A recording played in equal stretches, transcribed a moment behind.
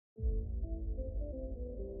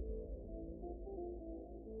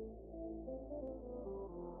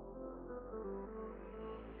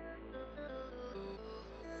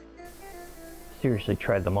Seriously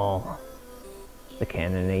tried them all. The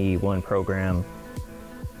Canon AE1 program,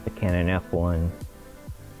 the Canon F1,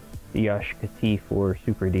 the Yashica T4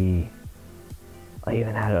 Super D. I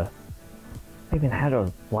even had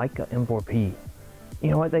a Leica M4P. You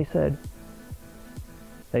know what they said?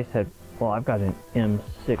 They said, well, I've got an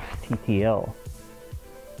M6 TTL.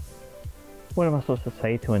 What am I supposed to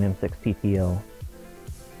say to an M6 TTL?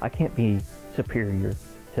 I can't be superior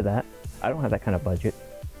to that. I don't have that kind of budget.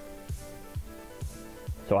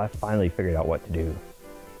 So I finally figured out what to do.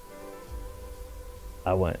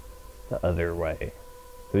 I went the other way.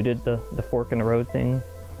 Who did the fork in the road thing?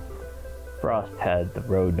 Frost had the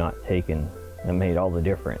road not taken that made all the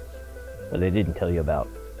difference. But they didn't tell you about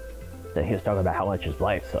that he was talking about how much his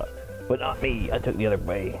life sucked. But not me, I took the other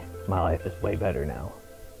way. My life is way better now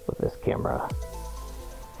with this camera.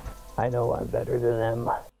 I know I'm better than them.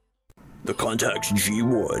 The Contax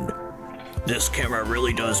G1. This camera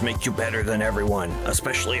really does make you better than everyone,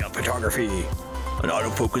 especially at photography. An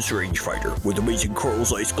autofocus rangefinder with amazing coral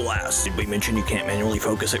ice glass. Did we mention you can't manually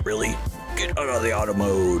focus it, really? Get out of the auto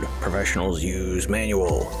mode. Professionals use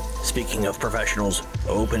manual. Speaking of professionals,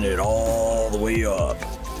 open it all the way up.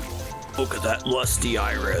 Look at that lusty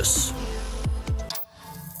iris.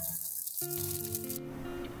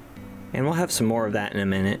 And we'll have some more of that in a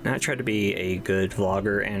minute. I tried to be a good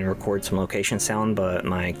vlogger and record some location sound, but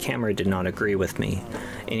my camera did not agree with me.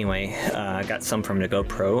 Anyway, I got some from the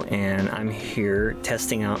GoPro, and I'm here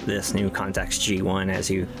testing out this new Contax G1, as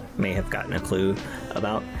you may have gotten a clue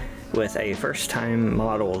about, with a first-time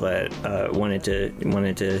model that wanted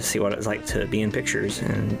to see what it was like to be in pictures,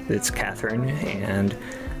 and it's Catherine, and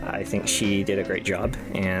I think she did a great job,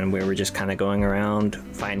 and we were just kind of going around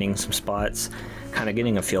finding some spots, kind of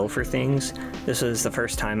getting a feel for things. This was the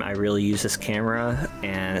first time I really used this camera,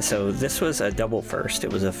 and so this was a double first.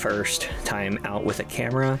 It was a first time out with a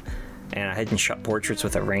camera, and I hadn't shot portraits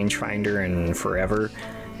with a rangefinder in forever,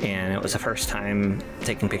 and it was the first time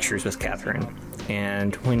taking pictures with Catherine.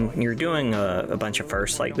 And when you're doing a bunch of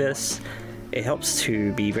firsts like this, it helps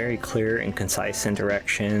to be very clear and concise in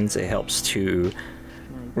directions. It helps to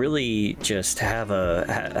really just have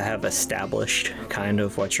established kind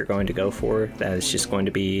of what you're going to go for. That is just going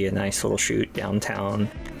to be a nice little shoot downtown.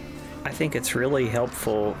 I think it's really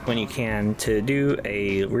helpful when you can to do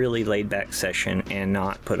a really laid-back session and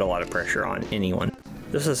not put a lot of pressure on anyone.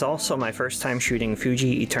 This is also my first time shooting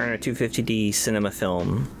Fuji Eterna 250D cinema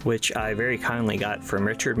film, which I very kindly got from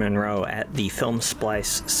Richard Monroe at the Film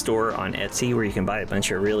Splice store on Etsy, where you can buy a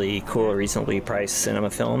bunch of really cool, reasonably priced cinema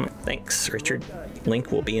film. Thanks, Richard.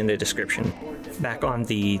 Link will be in the description. Back on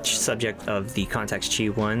the subject of the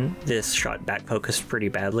Contax G1, this shot back focused pretty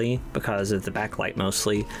badly because of the backlight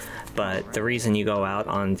mostly, but the reason you go out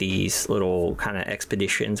on these little kind of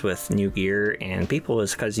expeditions with new gear and people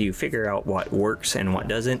is because you figure out what works and what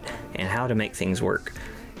doesn't and how to make things work.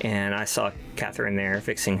 And I saw Catherine there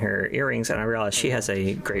fixing her earrings, and I realized she has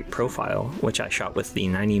a great profile, which I shot with the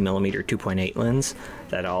 90mm 2.8 lens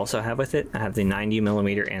that I also have with it. I have the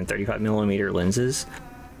 90mm and 35mm lenses.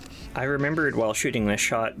 I remembered while shooting this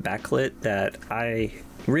shot backlit that I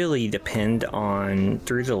really depend on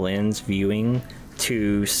through the lens viewing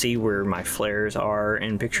to see where my flares are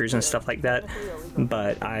in pictures and stuff like that,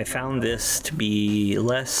 but I found this to be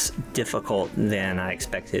less difficult than I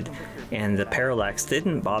expected, and the parallax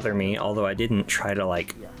didn't bother me, although I didn't try to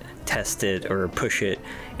like test it or push it,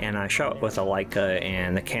 and I shot with a Leica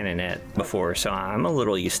and the Canonet before, so I'm a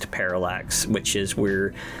little used to parallax, which is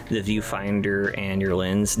where the viewfinder and your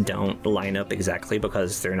lens don't line up exactly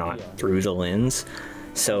because they're not through the lens.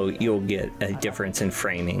 So you'll get a difference in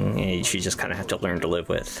framing, and you just kind of have to learn to live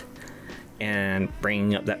with. And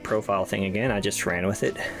bringing up that profile thing again, I just ran with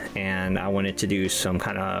it, and I wanted to do some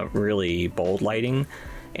kind of really bold lighting.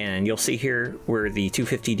 And you'll see here where the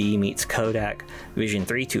 250D meets Kodak Vision3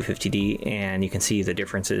 250D, and you can see the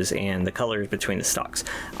differences and the colors between the stocks.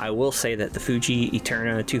 I will say that the Fuji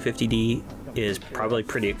Eterna 250D is probably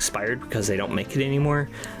pretty expired because they don't make it anymore,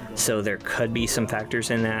 so there could be some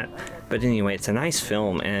factors in that. But anyway, it's a nice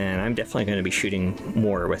film, and I'm definitely going to be shooting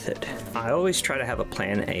more with it. I always try to have a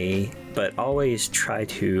plan A, but always try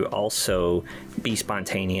to also be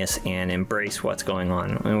spontaneous and embrace what's going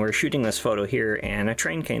on. And we're shooting this photo here, and a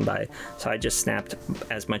train came by, so I just snapped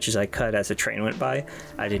as much as I could as the train went by.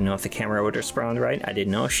 I didn't know if the camera would respond right. I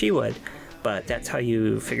didn't know if she would. But that's how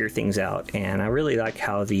you figure things out, and I really like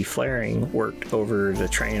how the flaring worked over the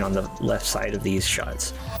train on the left side of these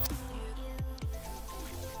shots.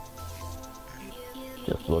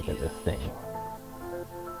 Just look at this thing.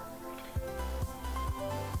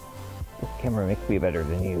 This camera makes me better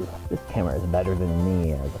than you. This camera is better than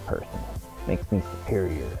me as a person. Makes me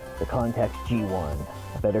superior. The Contax G1.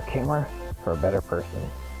 A better camera for a better person.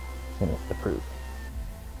 And it's the proof.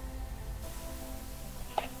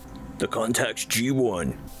 The Contax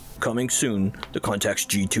G1. Coming soon, the Contax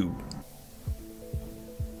G2.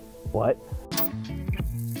 What?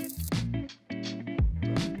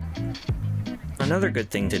 Another good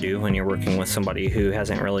thing to do when you're working with somebody who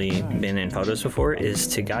hasn't really been in photos before is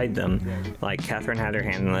to guide them. Like Catherine had her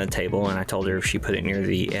hand on the table and I told her if she put it near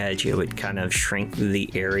the edge, it would kind of shrink the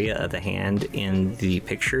area of the hand in the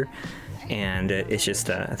picture. And it's just,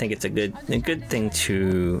 I think it's a good thing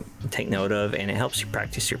to take note of, and it helps you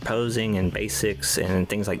practice your posing and basics and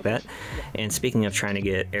things like that. And speaking of trying to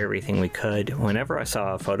get everything we could, whenever I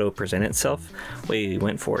saw a photo present itself, we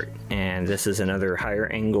went for it. And this is another higher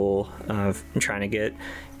angle of try to get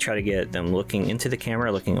them looking into the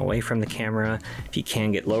camera, looking away from the camera. If you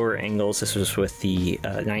can get lower angles, this was with the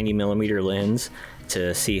 90mm lens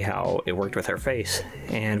to see how it worked with her face.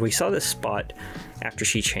 And we saw this spot after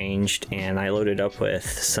she changed, and I loaded up with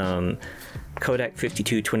some Kodak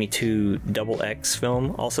 52-22 BwXX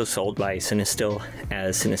film, also sold by Cinestill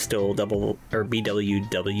as Cinestill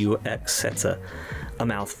BwXX. That's a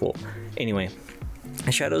mouthful. Anyway,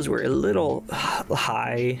 the shadows were a little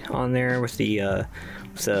high on there with the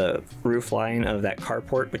roof line of that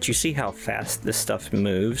carport, but you see how fast this stuff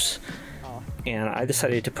moves. And I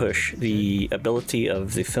decided to push the ability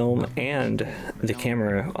of the film and the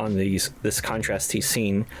camera on this contrasty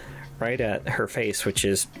scene right at her face, which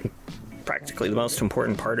is practically the most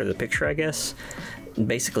important part of the picture, I guess. It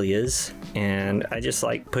basically is. And I just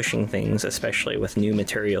like pushing things, especially with new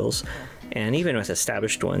materials and even with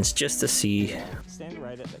established ones, just to see. Stand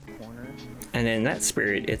right at the corner. And in that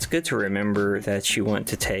spirit, it's good to remember that you want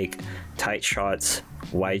to take tight shots,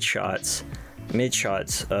 wide shots, mid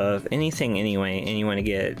shots of anything anyway, and you want to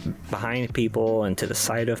get behind people and to the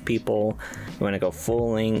side of people. You want to go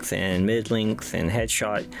full length and mid length and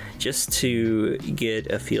headshot, just to get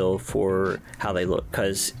a feel for how they look.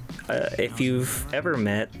 Because if you've ever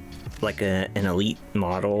met like an elite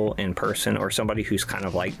model in person, or somebody who's kind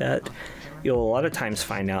of like that, you'll a lot of times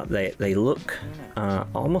find out that they look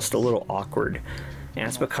almost a little awkward. And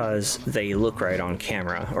that's because they look right on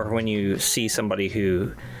camera. Or when you see somebody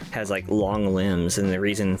who has like long limbs, and the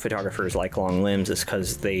reason photographers like long limbs is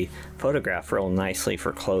because they photograph real nicely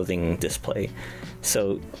for clothing display.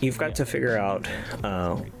 So you've got to figure out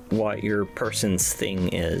what your person's thing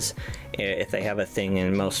is. If they have a thing,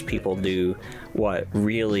 and most people do, what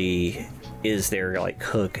really is their like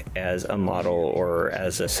hook as a model or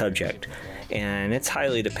as a subject. And it's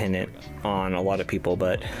highly dependent on a lot of people,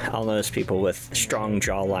 but I'll notice people with strong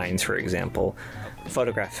jaw lines, for example,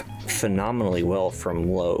 photograph phenomenally well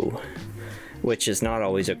from low, which is not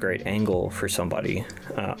always a great angle for somebody,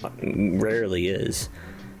 rarely is.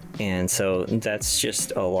 And so that's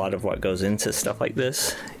just a lot of what goes into stuff like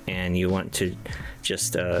this, and you want to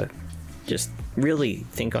just really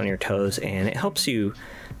think on your toes, and it helps you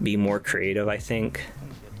be more creative, I think,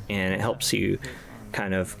 and it helps you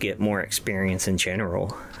kind of get more experience in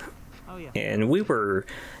general. And we were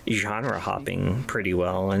genre hopping pretty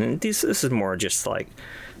well, and this is more just like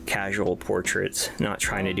casual portraits, not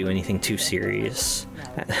trying to do anything too serious,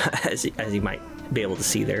 as you might be able to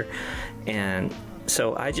see there. And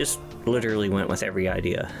so I just literally went with every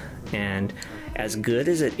idea. And as good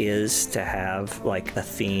as it is to have like a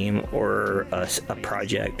theme or a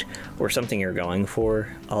project or something you're going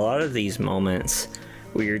for, a lot of these moments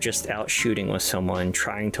where you're just out shooting with someone,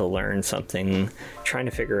 trying to learn something, trying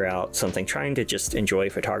to figure out something, trying to just enjoy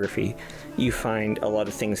photography, you find a lot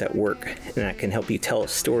of things that work and that can help you tell a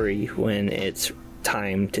story when it's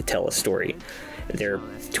time to tell a story. They're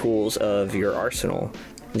tools of your arsenal,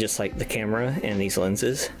 just like the camera and these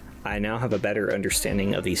lenses. I now have a better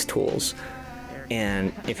understanding of these tools.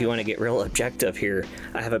 And if you want to get real objective here,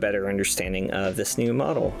 I have a better understanding of this new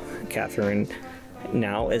model. Catherine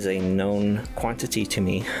now is a known quantity to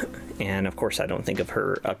me, and of course I don't think of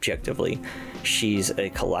her objectively. She's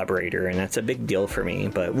a collaborator, and that's a big deal for me,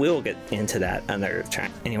 but we'll get into that another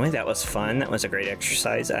time. Anyway, that was fun. That was a great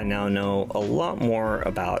exercise. I now know a lot more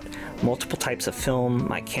about multiple types of film,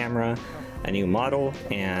 my camera, a new model,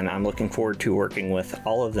 and I'm looking forward to working with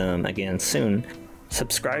all of them again soon.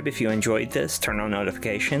 Subscribe if you enjoyed this, turn on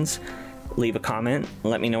notifications. Leave a comment,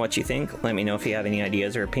 let me know what you think, let me know if you have any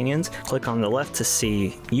ideas or opinions. Click on the left to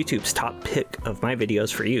see YouTube's top pick of my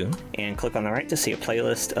videos for you, and click on the right to see a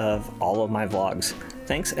playlist of all of my vlogs.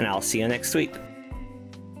 Thanks, and I'll see you next week.